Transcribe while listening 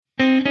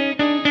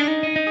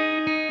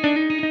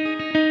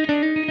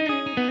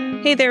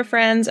Hey there,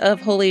 friends of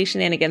Holy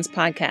Shenanigans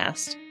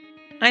Podcast.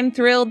 I'm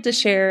thrilled to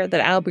share that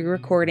I'll be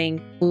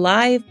recording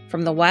live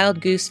from the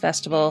Wild Goose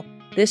Festival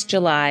this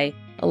July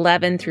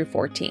 11 through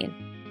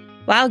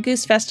 14. Wild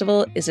Goose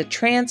Festival is a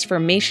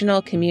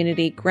transformational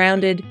community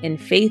grounded in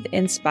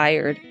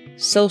faith-inspired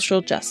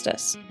social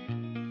justice.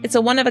 It's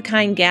a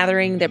one-of-a-kind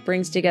gathering that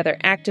brings together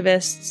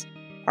activists,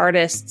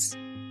 artists,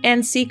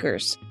 and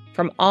seekers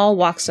from all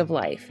walks of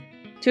life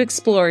to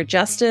explore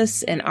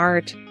justice in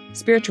art,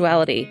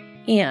 spirituality,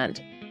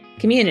 and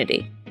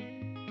community.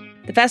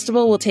 The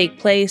festival will take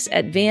place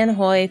at Van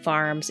Hoy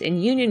Farms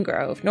in Union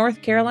Grove,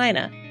 North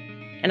Carolina,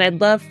 and I'd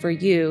love for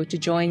you to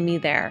join me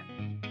there.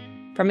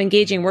 From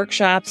engaging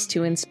workshops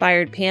to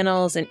inspired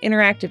panels and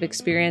interactive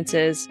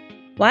experiences,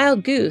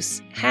 Wild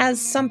Goose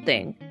has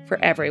something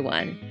for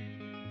everyone.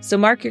 So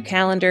mark your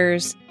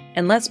calendars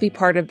and let's be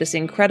part of this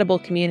incredible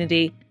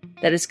community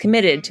that is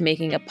committed to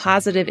making a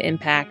positive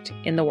impact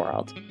in the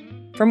world.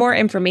 For more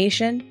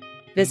information,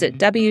 visit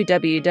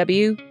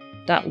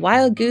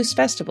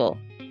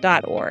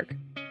www.wildgoosefestival.org.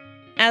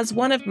 As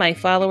one of my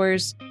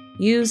followers,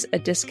 use a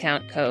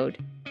discount code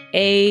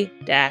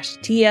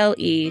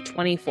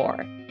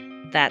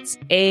A-TLE24. That's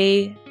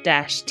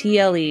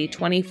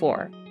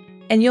A-TLE24.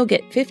 And you'll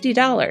get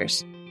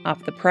 $50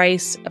 off the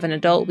price of an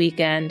adult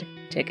weekend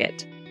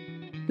ticket.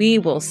 We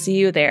will see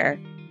you there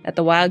at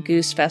the Wild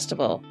Goose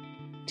Festival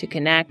to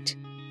connect,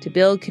 to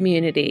build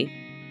community,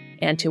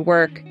 and to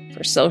work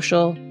for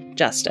social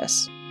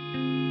justice.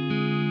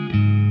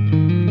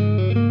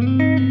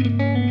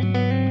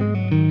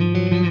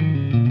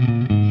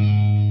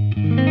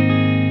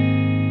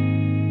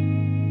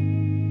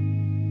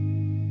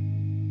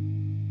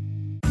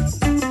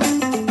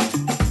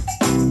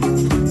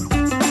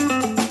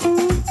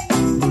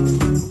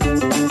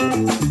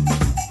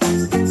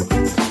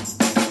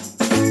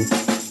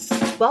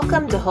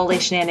 Welcome to Holy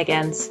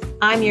Shenanigans.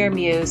 I'm your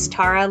muse,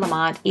 Tara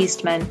Lamont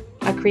Eastman,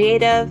 a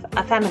creative,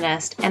 a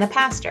feminist, and a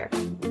pastor.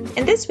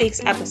 In this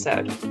week's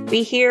episode,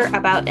 we hear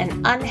about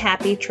an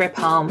unhappy trip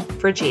home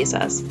for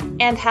Jesus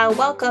and how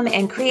welcome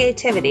and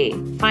creativity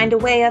find a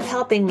way of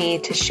helping me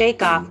to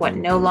shake off what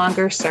no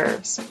longer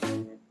serves.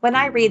 When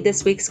I read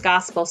this week's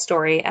gospel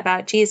story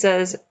about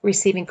Jesus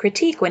receiving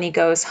critique when he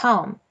goes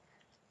home,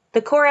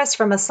 the chorus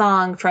from a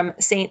song from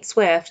Saint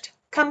Swift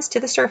comes to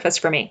the surface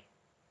for me.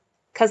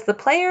 'Cause the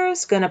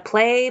player's gonna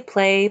play,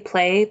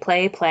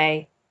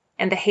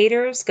 and the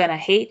hater's gonna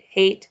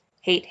hate.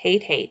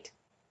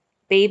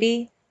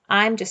 Baby,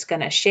 I'm just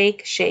gonna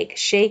shake.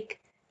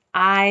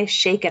 I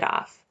shake it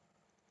off.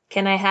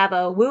 Can I have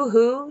a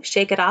woohoo,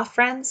 shake it off,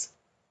 friends?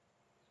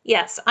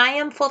 Yes, I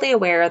am fully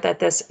aware that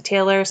this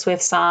Taylor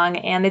Swift song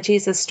and the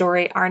Jesus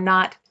story are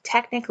not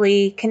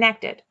technically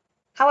connected.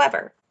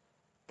 However,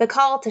 the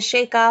call to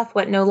shake off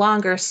what no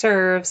longer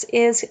serves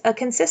is a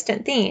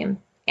consistent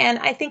theme, and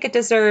I think it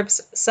deserves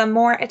some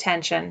more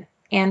attention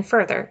and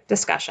further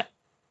discussion.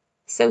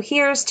 So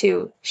here's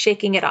to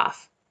shaking it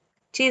off.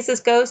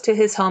 Jesus goes to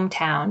his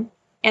hometown,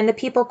 and the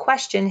people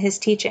question his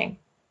teaching.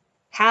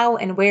 How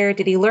and where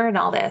did he learn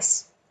all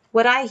this?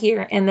 What I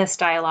hear in this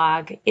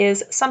dialogue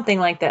is something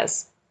like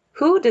this.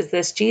 Who does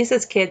this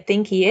Jesus kid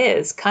think he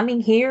is,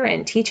 coming here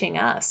and teaching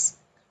us?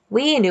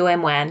 We knew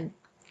him when... ...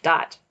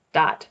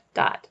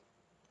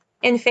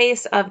 In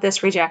face of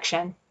this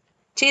rejection,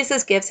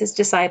 Jesus gives his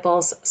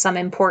disciples some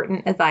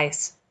important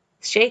advice.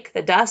 Shake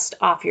the dust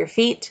off your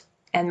feet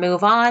and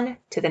move on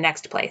to the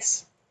next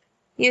place.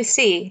 You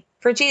see,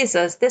 for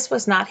Jesus, this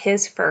was not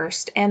his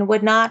first and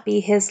would not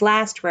be his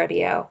last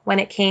rodeo when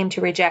it came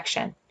to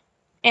rejection.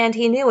 And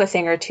he knew a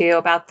thing or two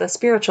about the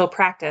spiritual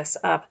practice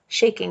of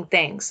shaking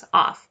things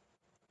off.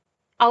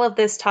 All of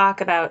this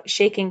talk about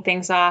shaking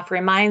things off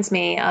reminds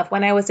me of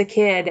when I was a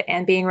kid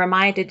and being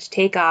reminded to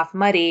take off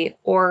muddy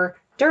or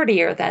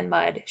dirtier than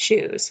mud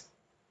shoes.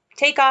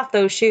 Take off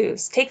those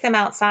shoes, take them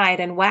outside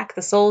and whack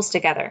the soles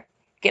together.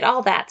 Get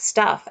all that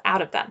stuff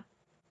out of them.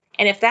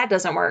 And if that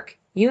doesn't work,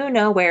 you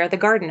know where the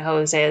garden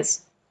hose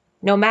is.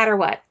 No matter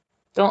what,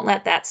 don't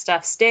let that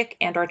stuff stick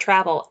and or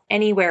travel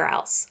anywhere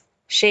else.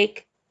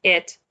 Shake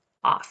it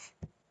off.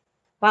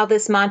 While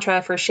this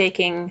mantra for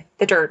shaking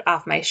the dirt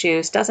off my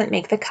shoes doesn't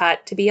make the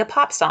cut to be a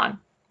pop song,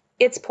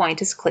 its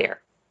point is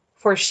clear.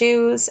 For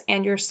shoes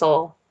and your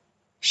soul,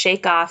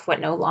 shake off what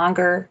no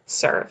longer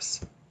serves.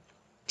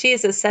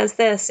 Jesus says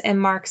this in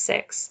Mark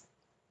 6.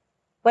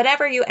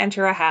 Whatever you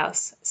enter a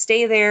house,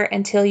 stay there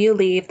until you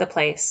leave the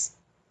place.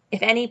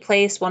 If any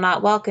place will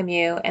not welcome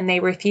you and they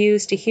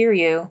refuse to hear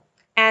you,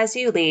 as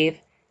you leave,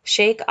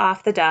 shake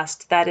off the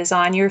dust that is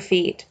on your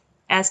feet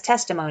as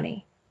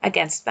testimony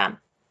against them.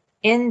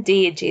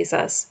 Indeed,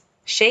 Jesus,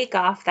 shake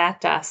off that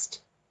dust.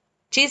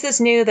 Jesus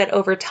knew that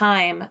over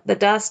time, the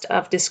dust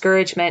of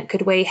discouragement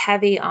could weigh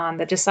heavy on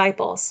the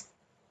disciples.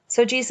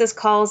 So Jesus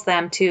calls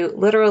them to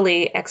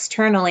literally,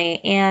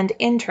 externally, and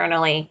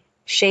internally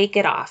shake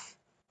it off.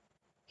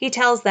 He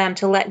tells them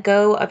to let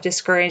go of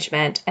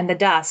discouragement and the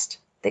dust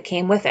that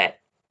came with it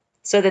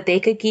so that they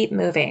could keep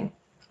moving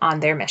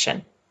on their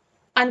mission.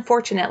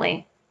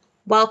 Unfortunately,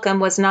 welcome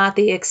was not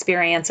the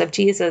experience of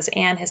Jesus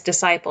and his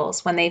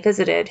disciples when they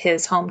visited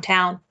his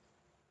hometown.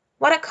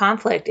 What a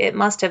conflict it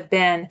must have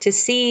been to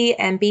see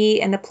and be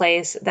in a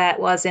place that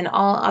was in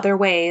all other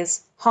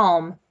ways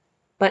home,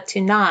 but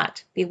to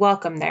not be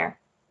welcome there.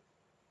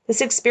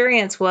 This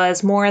experience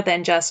was more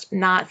than just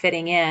not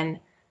fitting in.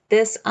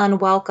 This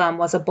unwelcome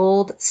was a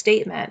bold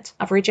statement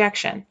of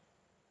rejection.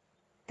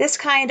 This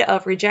kind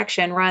of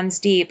rejection runs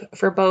deep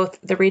for both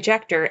the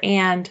rejecter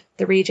and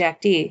the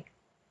rejectee.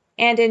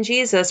 And in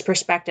Jesus'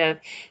 perspective,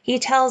 he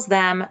tells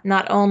them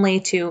not only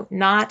to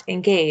not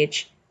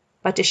engage,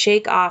 but to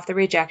shake off the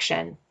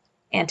rejection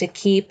and to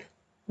keep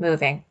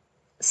moving.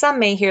 Some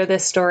may hear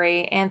this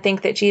story and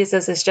think that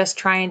Jesus is just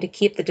trying to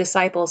keep the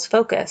disciples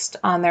focused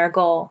on their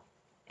goal.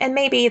 And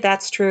maybe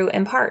that's true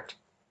in part.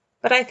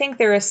 But I think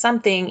there is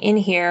something in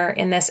here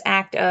in this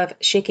act of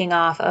shaking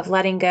off, of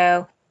letting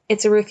go.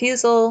 It's a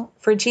refusal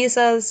for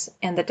Jesus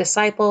and the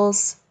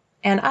disciples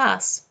and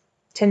us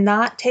to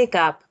not take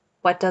up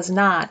what does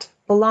not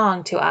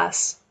belong to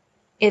us.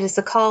 It is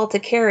a call to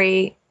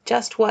carry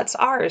just what's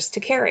ours to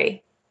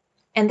carry.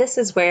 And this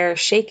is where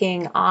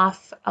shaking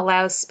off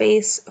allows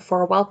space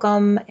for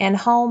welcome and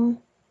home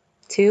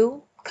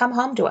to come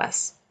home to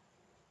us.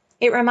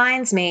 It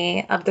reminds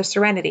me of the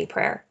serenity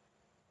prayer.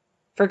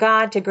 For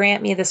God to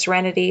grant me the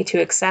serenity to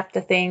accept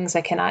the things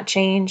I cannot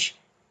change,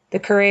 the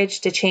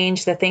courage to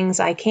change the things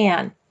I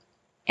can,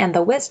 and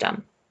the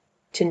wisdom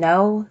to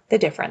know the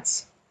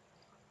difference.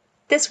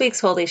 This week's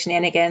Holy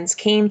Shenanigans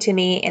came to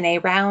me in a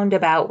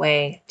roundabout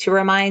way to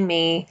remind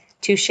me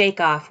to shake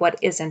off what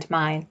isn't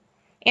mine,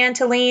 and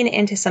to lean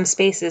into some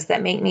spaces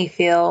that make me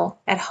feel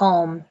at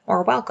home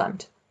or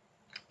welcomed.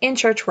 In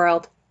Church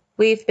World,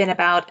 we've been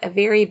about a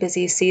very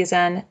busy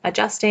season,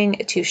 adjusting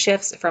to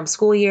shifts from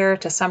school year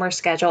to summer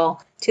schedule,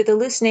 to the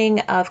loosening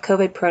of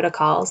COVID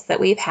protocols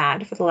that we've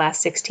had for the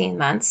last 16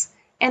 months,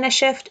 and a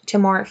shift to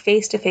more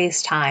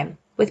face-to-face time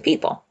with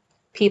people.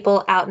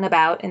 People out and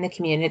about in the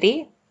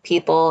community,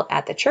 people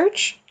at the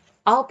church,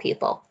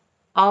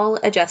 all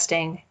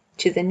adjusting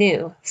to the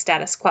new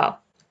status quo.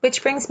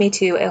 Which brings me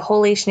to a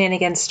Holy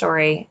Shenanigans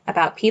story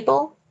about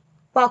people,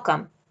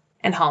 welcome,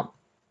 and home.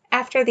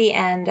 After the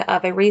end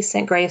of a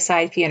recent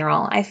graveside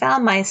funeral, I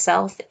found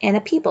myself in a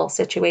people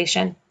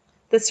situation.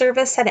 The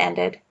service had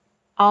ended,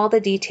 all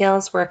the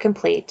details were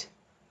complete,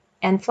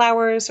 and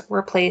flowers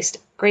were placed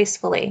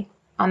gracefully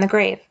on the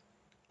grave.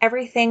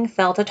 Everything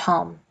felt at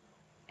home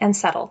and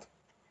settled.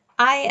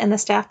 I and the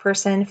staff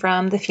person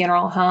from the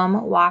funeral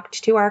home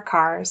walked to our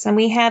cars, and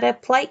we had a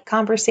polite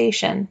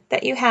conversation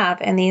that you have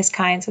in these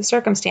kinds of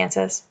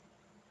circumstances.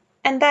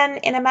 And then,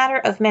 in a matter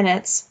of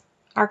minutes,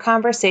 our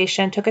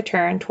conversation took a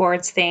turn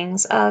towards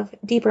things of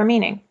deeper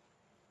meaning.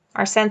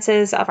 Our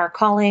senses of our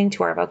calling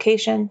to our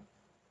vocation,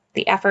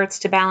 the efforts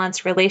to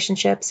balance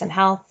relationships and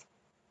health.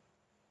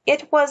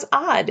 It was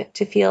odd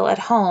to feel at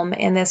home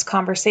in this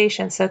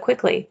conversation so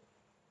quickly,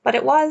 but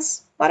it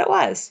was what it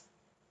was.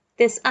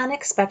 This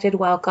unexpected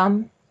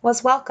welcome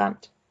was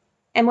welcomed,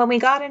 and when we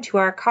got into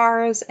our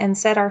cars and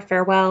said our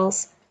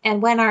farewells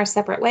and went our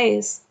separate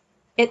ways,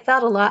 it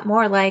felt a lot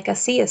more like a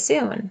see you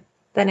soon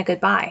than a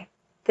goodbye.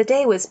 The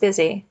day was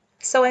busy,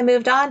 so I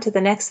moved on to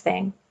the next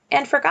thing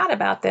and forgot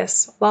about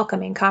this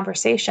welcoming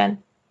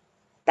conversation.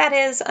 That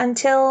is,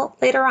 until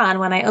later on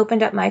when I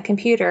opened up my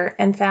computer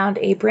and found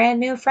a brand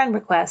new friend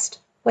request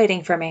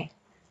waiting for me.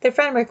 The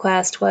friend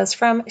request was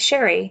from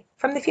Sherry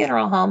from the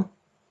funeral home.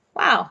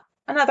 Wow,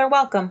 another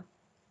welcome.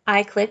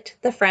 I clicked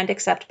the friend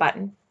accept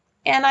button,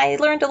 and I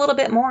learned a little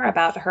bit more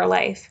about her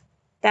life,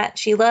 that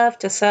she loved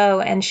to sew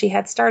and she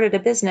had started a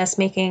business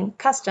making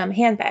custom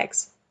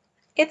handbags.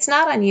 It's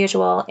not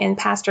unusual in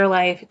pastor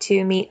life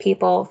to meet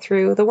people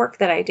through the work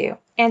that I do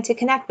and to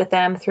connect with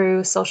them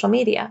through social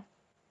media.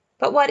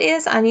 But what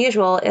is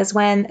unusual is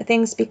when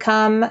things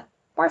become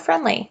more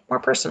friendly, more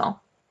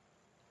personal.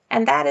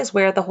 And that is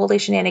where the Holy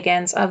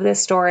Shenanigans of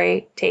this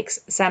story takes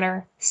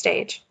center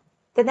stage.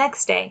 The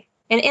next day,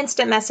 an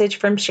instant message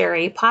from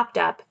Sherry popped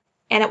up,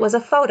 and it was a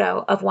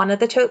photo of one of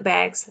the tote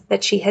bags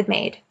that she had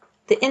made.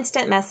 The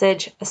instant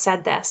message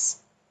said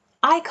this: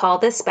 I call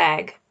this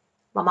bag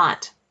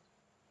Lamont.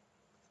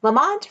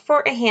 Lamont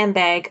for a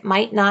handbag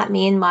might not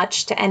mean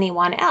much to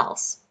anyone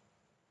else,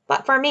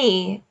 but for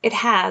me, it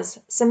has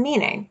some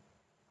meaning.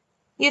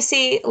 You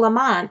see,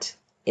 Lamont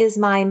is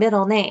my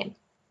middle name,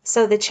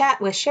 so the chat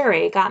with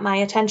Sherry got my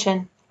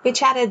attention. We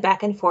chatted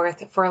back and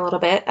forth for a little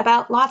bit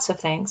about lots of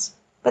things.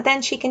 But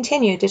then she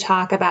continued to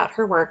talk about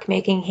her work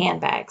making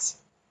handbags.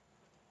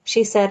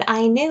 She said,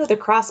 I knew the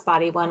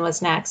crossbody one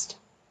was next.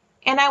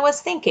 And I was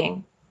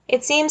thinking,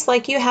 it seems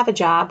like you have a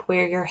job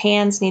where your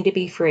hands need to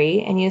be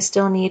free and you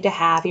still need to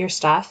have your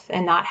stuff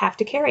and not have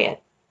to carry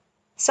it.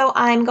 So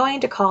I'm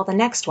going to call the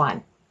next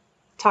one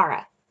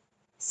Tara.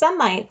 Some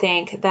might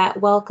think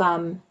that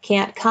welcome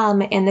can't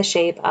come in the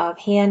shape of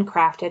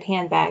handcrafted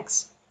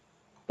handbags.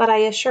 But I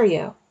assure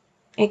you,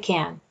 it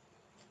can.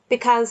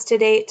 Because to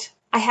date,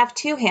 I have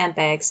 2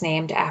 handbags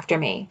named after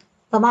me,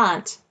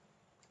 Lamont,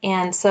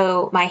 and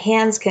so my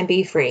hands can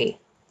be free,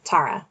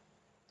 Tara.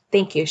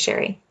 Thank you,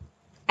 Sherry.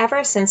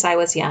 Ever since I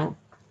was young,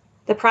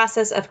 the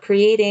process of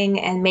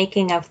creating and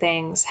making of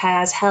things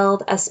has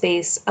held a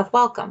space of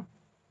welcome.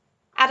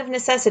 Out of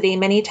necessity,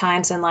 many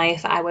times in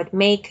life, I would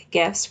make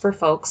gifts for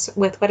folks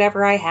with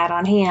whatever I had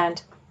on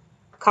hand: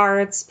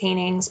 cards,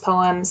 paintings,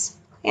 poems,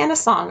 and a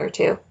song or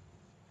two.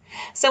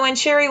 So when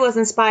Sherry was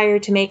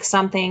inspired to make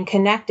something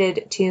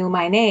connected to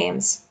my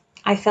names,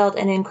 I felt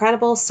an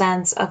incredible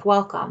sense of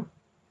welcome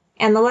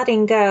and the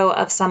letting go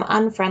of some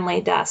unfriendly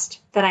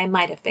dust that I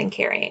might have been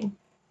carrying.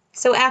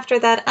 So after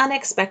that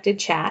unexpected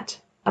chat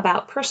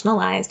about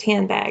personalized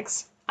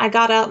handbags, I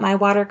got out my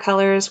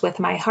watercolors with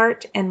my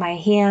heart and my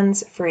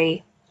hands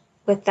free.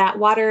 With that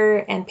water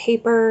and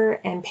paper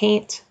and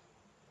paint,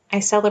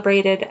 I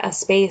celebrated a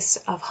space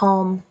of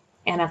home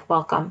and of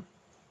welcome.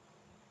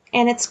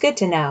 And it's good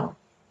to know,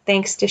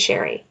 thanks to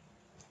Sherry,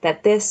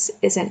 that this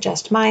isn't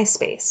just my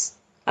space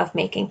of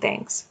making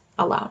things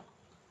alone.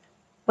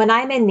 When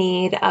I'm in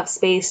need of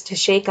space to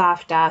shake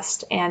off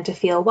dust and to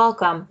feel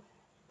welcome,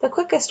 the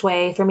quickest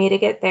way for me to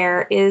get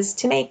there is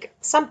to make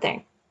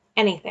something,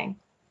 anything,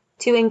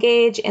 to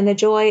engage in the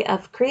joy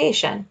of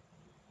creation.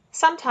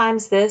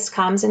 Sometimes this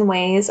comes in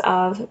ways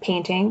of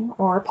painting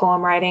or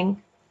poem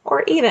writing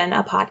or even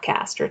a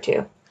podcast or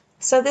two.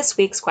 So this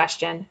week's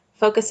question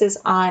focuses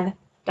on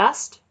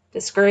dust,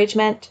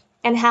 discouragement,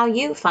 and how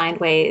you find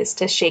ways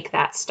to shake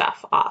that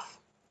stuff off.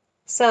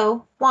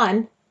 So,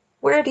 1,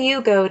 where do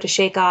you go to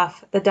shake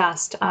off the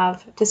dust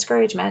of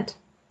discouragement?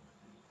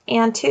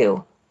 And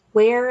 2,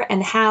 where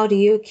and how do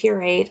you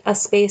curate a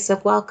space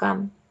of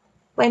welcome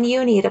when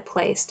you need a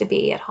place to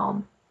be at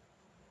home?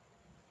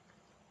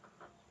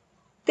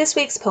 This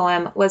week's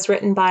poem was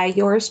written by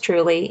yours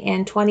truly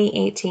in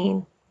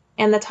 2018,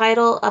 and the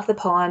title of the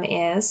poem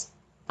is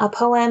A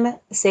Poem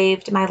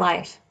Saved My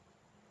Life.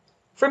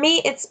 For me,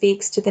 it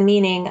speaks to the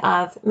meaning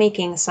of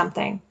making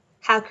something,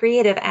 how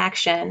creative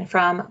action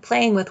from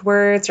playing with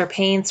words or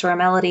paints or a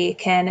melody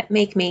can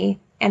make me,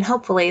 and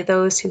hopefully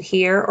those who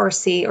hear or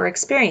see or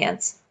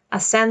experience, a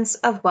sense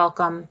of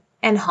welcome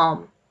and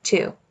home,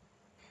 too.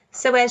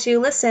 So as you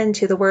listen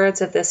to the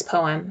words of this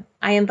poem,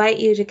 I invite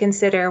you to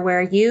consider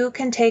where you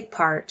can take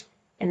part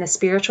in the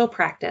spiritual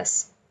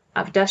practice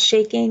of dust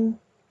shaking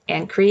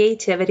and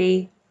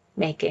creativity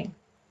making.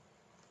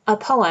 A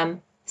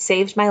poem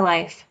saved my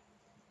life.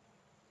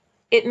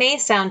 It may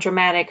sound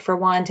dramatic for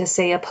one to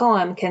say a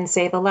poem can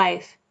save a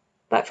life,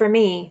 but for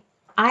me,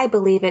 I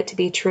believe it to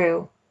be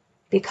true,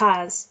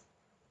 because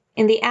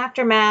in the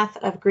aftermath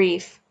of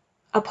grief,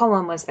 a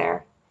poem was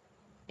there.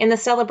 In the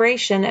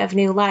celebration of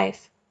new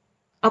life,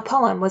 a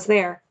poem was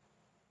there.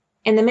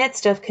 In the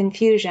midst of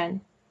confusion,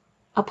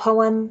 a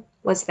poem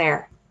was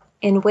there.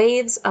 In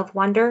waves of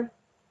wonder,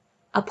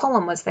 a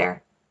poem was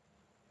there.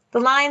 The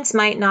lines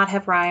might not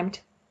have rhymed,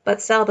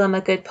 but seldom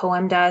a good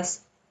poem does.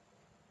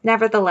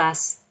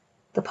 Nevertheless,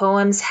 the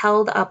poems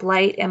held up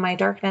light in my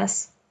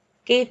darkness,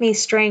 gave me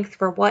strength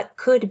for what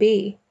could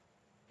be,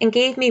 and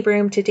gave me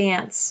room to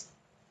dance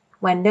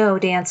when no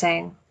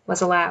dancing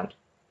was allowed.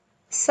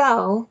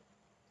 So,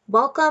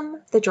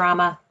 welcome the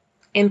drama.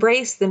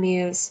 Embrace the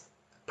muse.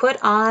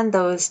 Put on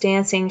those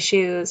dancing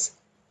shoes.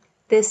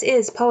 This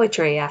is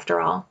poetry,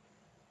 after all.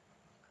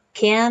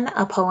 Can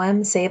a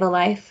poem save a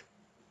life?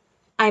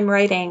 I'm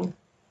writing.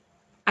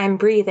 I'm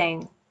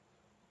breathing.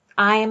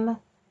 I'm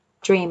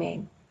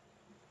dreaming.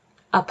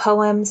 A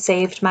poem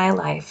saved my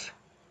life.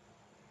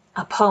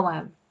 A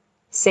poem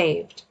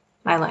saved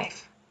my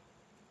life.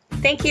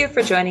 Thank you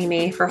for joining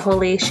me for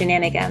Holy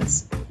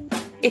Shenanigans.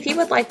 If you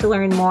would like to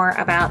learn more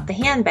about the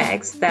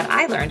handbags that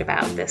I learned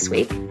about this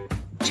week,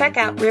 check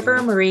out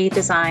River Marie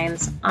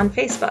Designs on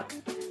Facebook.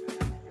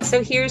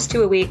 So here's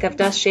to a week of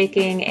dust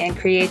shaking and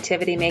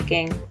creativity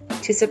making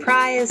to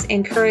surprise,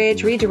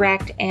 encourage,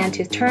 redirect, and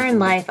to turn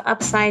life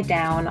upside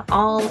down,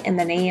 all in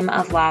the name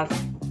of love.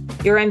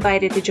 You're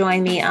invited to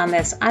join me on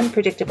this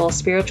unpredictable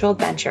spiritual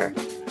adventure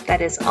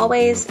that is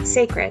always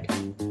sacred,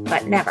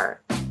 but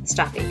never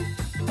stopping.